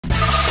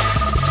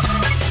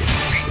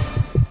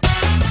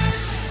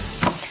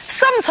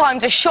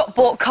Sometimes a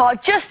shop-bought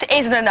card just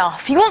isn't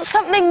enough. You want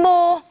something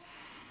more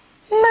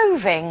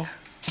moving.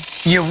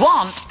 You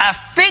want a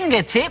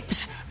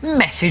fingertips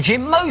message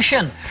in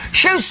motion.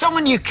 Show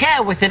someone you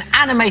care with an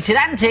animated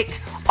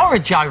antic or a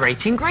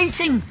gyrating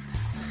greeting.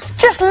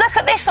 Just look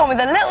at this one with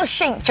a little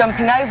sheep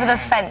jumping over the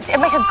fence. It'd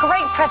make a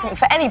great present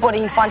for anybody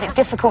who finds it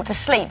difficult to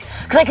sleep,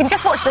 because they can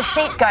just watch the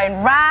sheep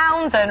going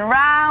round and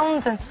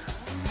round and...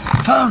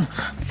 Fun.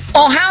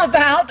 Or how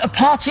about a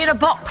party in a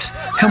box,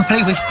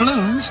 complete with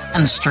balloons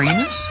and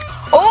streamers?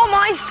 Or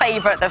my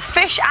favourite, the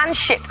fish and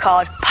ship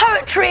card,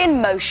 poetry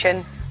in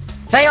motion.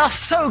 They are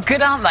so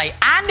good, aren't they?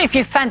 And if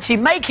you fancy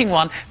making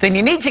one, then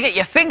you need to get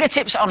your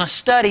fingertips on a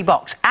sturdy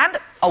box. And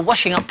a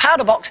washing up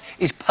powder box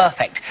is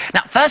perfect.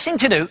 Now, first thing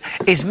to do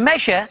is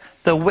measure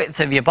the width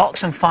of your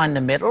box and find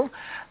the middle.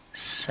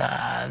 So,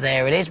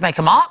 there it is. Make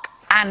a mark.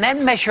 And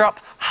then measure up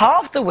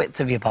half the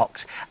width of your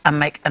box and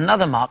make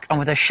another mark. And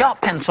with a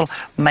sharp pencil,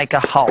 make a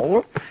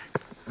hole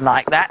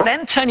like that.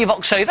 Then turn your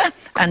box over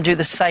and do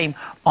the same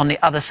on the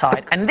other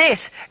side. And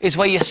this is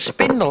where your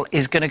spindle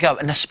is going to go.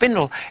 And the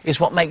spindle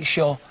is what makes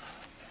your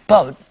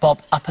boat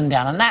bob up and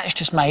down. And that's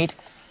just made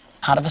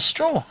out of a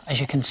straw, as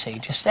you can see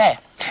just there.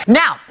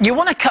 Now, you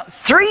want to cut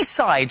 3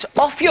 sides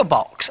off your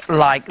box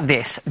like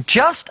this,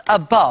 just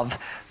above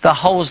the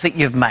holes that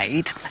you've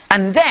made,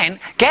 and then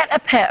get a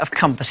pair of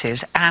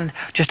compasses and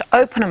just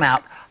open them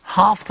out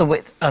half the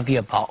width of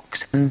your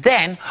box. And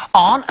then,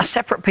 on a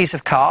separate piece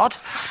of card,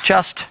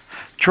 just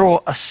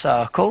draw a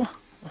circle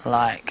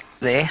like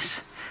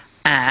this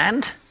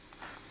and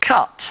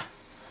cut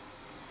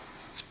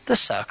the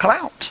circle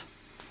out.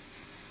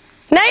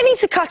 Now you need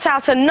to cut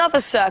out another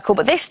circle,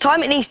 but this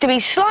time it needs to be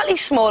slightly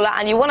smaller,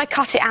 and you want to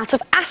cut it out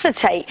of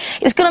acetate.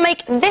 It's going to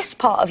make this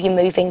part of your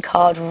moving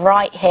card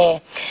right here.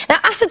 Now,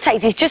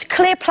 acetate is just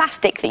clear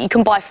plastic that you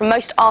can buy from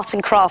most art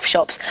and craft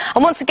shops.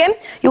 And once again,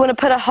 you want to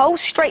put a hole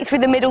straight through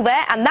the middle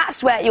there, and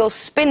that's where your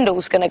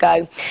spindle's going to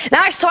go.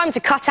 Now it's time to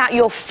cut out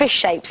your fish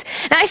shapes.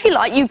 Now, if you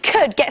like, you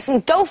could get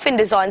some dolphin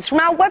designs from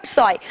our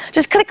website.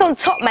 Just click on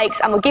Top Makes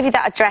and we'll give you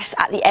that address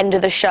at the end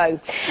of the show.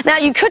 Now,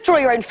 you could draw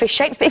your own fish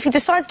shapes, but if you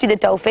decide to do the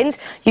dolphins,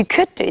 you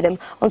could do them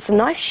on some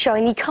nice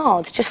shiny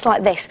cards, just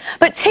like this.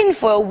 But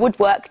tinfoil would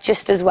work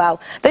just as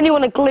well. Then you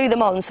want to glue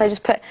them on, so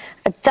just put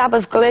a dab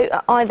of glue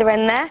at either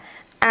end there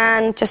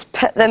and just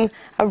put them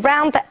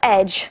around the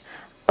edge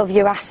of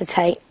your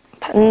acetate.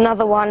 Put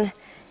another one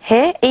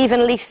here,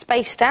 evenly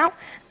spaced out,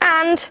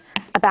 and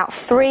about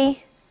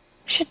 3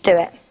 should do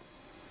it.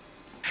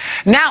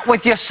 Now,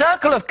 with your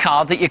circle of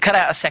card that you cut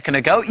out a second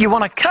ago, you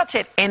want to cut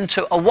it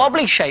into a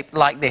wobbly shape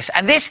like this.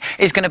 And this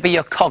is going to be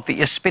your cog that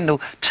your spindle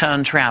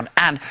turns round.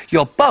 And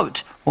your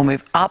boat will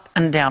move up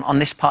and down on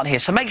this part here.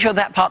 So make sure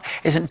that part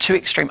isn't too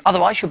extreme,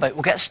 otherwise your boat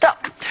will get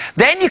stuck.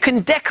 Then you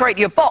can decorate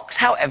your box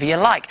however you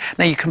like.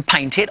 Now, you can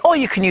paint it, or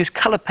you can use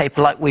coloured paper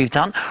like we've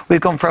done.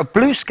 We've gone for a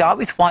blue sky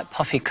with white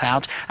puffy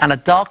clouds and a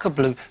darker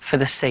blue for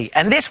the sea.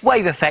 And this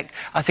wave effect,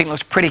 I think,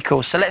 looks pretty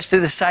cool. So let's do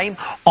the same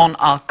on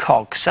our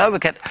cog. So we'll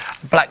get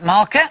a black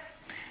marker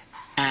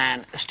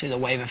and let's do the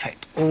wave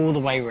effect all the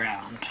way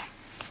round.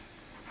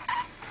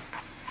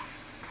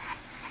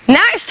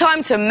 Now it's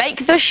time to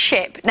make the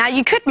ship. Now,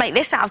 you could make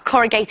this out of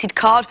corrugated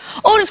card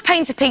or just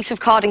paint a piece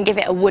of card and give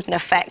it a wooden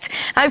effect.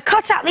 Now, I've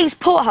cut out these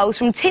portholes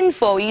from tin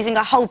foil using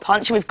a hole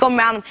punch, and we've gone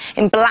round them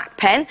in black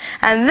pen.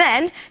 And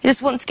then you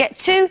just want to get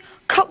 2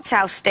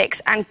 cocktail sticks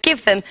and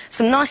give them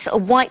some nice little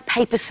white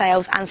paper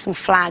sails and some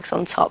flags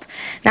on top.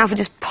 Now, if we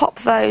just pop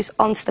those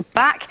onto the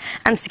back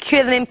and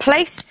secure them in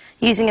place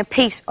using a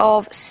piece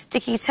of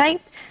sticky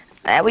tape.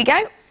 There we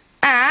go.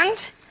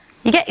 And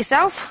you get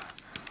yourself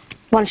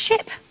one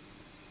ship.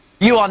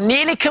 You are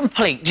nearly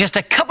complete. Just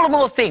a couple of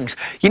more things.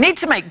 You need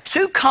to make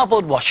 2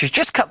 cardboard washers.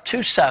 Just cut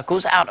 2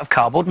 circles out of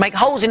cardboard, make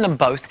holes in them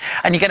both,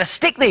 and you're going to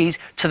stick these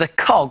to the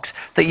cogs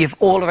that you've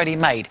already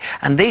made.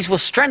 And these will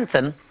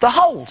strengthen the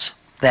holes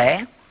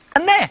there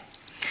and there.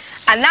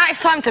 And now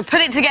it's time to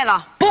put it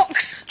together.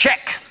 Box.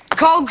 Check.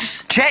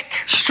 Cogs.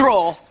 Check.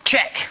 Straw.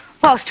 Check.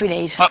 What else do we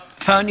need?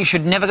 Fern, you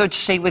should never go to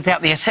sea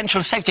without the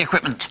essential safety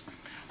equipment.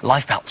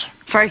 Life belt.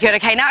 Very good.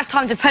 OK, now it's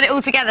time to put it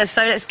all together.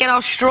 So let's get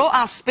our straw,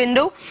 our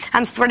spindle,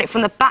 and thread it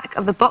from the back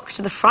of the box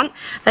to the front.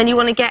 Then you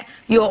want to get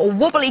your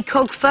wobbly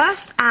cog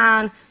first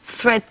and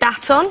thread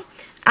that on.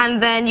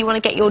 And then you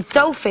want to get your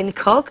dolphin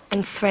cog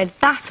and thread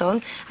that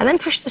on, and then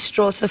push the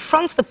straw to the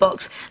front of the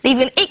box,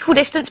 leaving an equal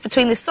distance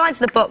between the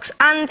sides of the box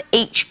and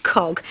each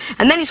cog.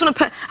 And then you just want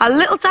to put a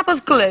little dab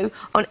of glue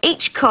on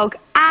each cog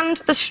and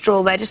the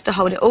straw there, just to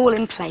hold it all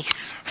in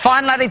place.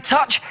 Final added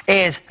touch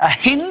is a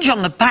hinge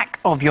on the back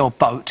of your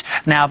boat.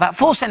 Now, about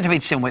 4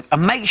 centimetres in width,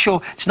 and make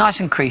sure it's nice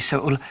and creased so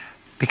it will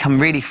become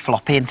really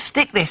floppy. And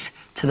stick this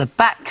to the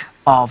back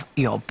of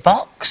your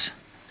box,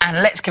 and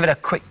let's give it a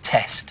quick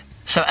test.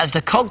 So as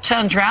the cog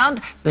turns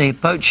round, the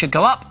boat should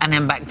go up and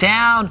then back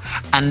down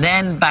and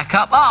then back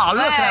up. Oh,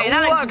 look at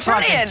that. It works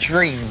like a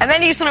dream. And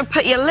then you just want to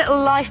put your little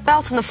life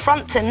belt on the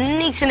front to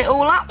neaten it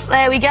all up.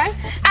 There we go.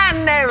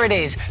 And there it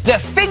is, the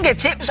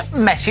fingertips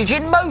message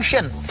in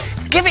motion.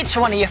 Give it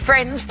to one of your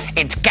friends.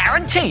 It's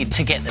guaranteed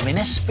to get them in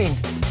a spin.